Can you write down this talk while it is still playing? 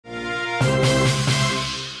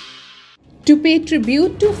To pay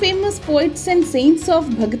tribute to famous poets and saints of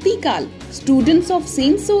Bhakti Kal, students of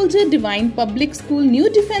Saint Soldier Divine Public School New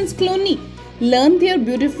Defence Colony learned their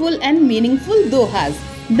beautiful and meaningful dohas.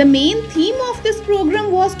 The main theme of this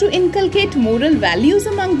program was to inculcate moral values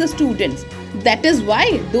among the students. That is why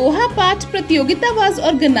Doha Paath Pratiyogita was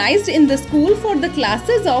organized in the school for the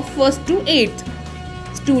classes of 1st to 8th.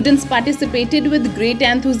 Students participated with great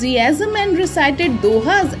enthusiasm and recited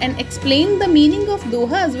dohas and explained the meaning of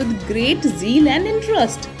dohas with great zeal and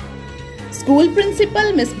interest. School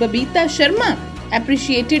principal Ms. Babita Sharma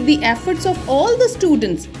appreciated the efforts of all the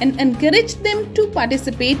students and encouraged them to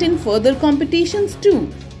participate in further competitions too.